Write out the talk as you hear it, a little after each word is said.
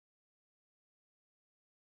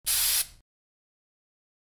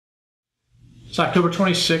It's October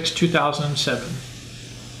 26, 2007.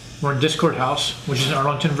 We're in Discord House, which is in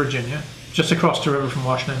Arlington, Virginia, just across the river from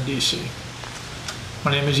Washington, D.C.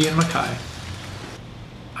 My name is Ian Mackay.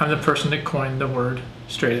 I'm the person that coined the word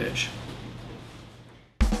straight edge.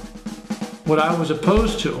 What I was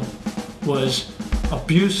opposed to was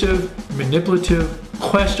abusive, manipulative,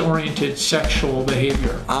 quest-oriented sexual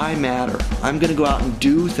behavior. I matter. I'm gonna go out and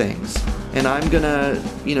do things. And I'm gonna,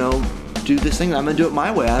 do this thing. I'm gonna do it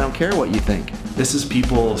my way. I don't care what you think. This is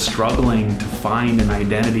people struggling to find an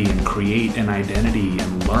identity and create an identity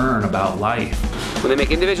and learn about life. When they make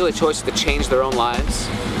individual choices to change their own lives,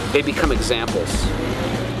 they become examples.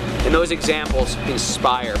 And those examples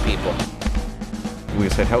inspire people. We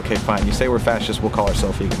said, okay, fine, you say we're fascist, we'll call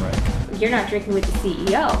ourselves vegan, right? You're not drinking with the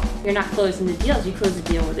CEO. You're not closing the deals, you close the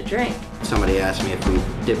deal with a drink. Somebody asked me if we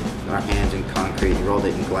dipped our hands in concrete and rolled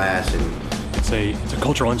it in glass. And it's a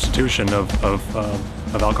cultural institution of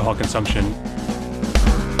alcohol consumption.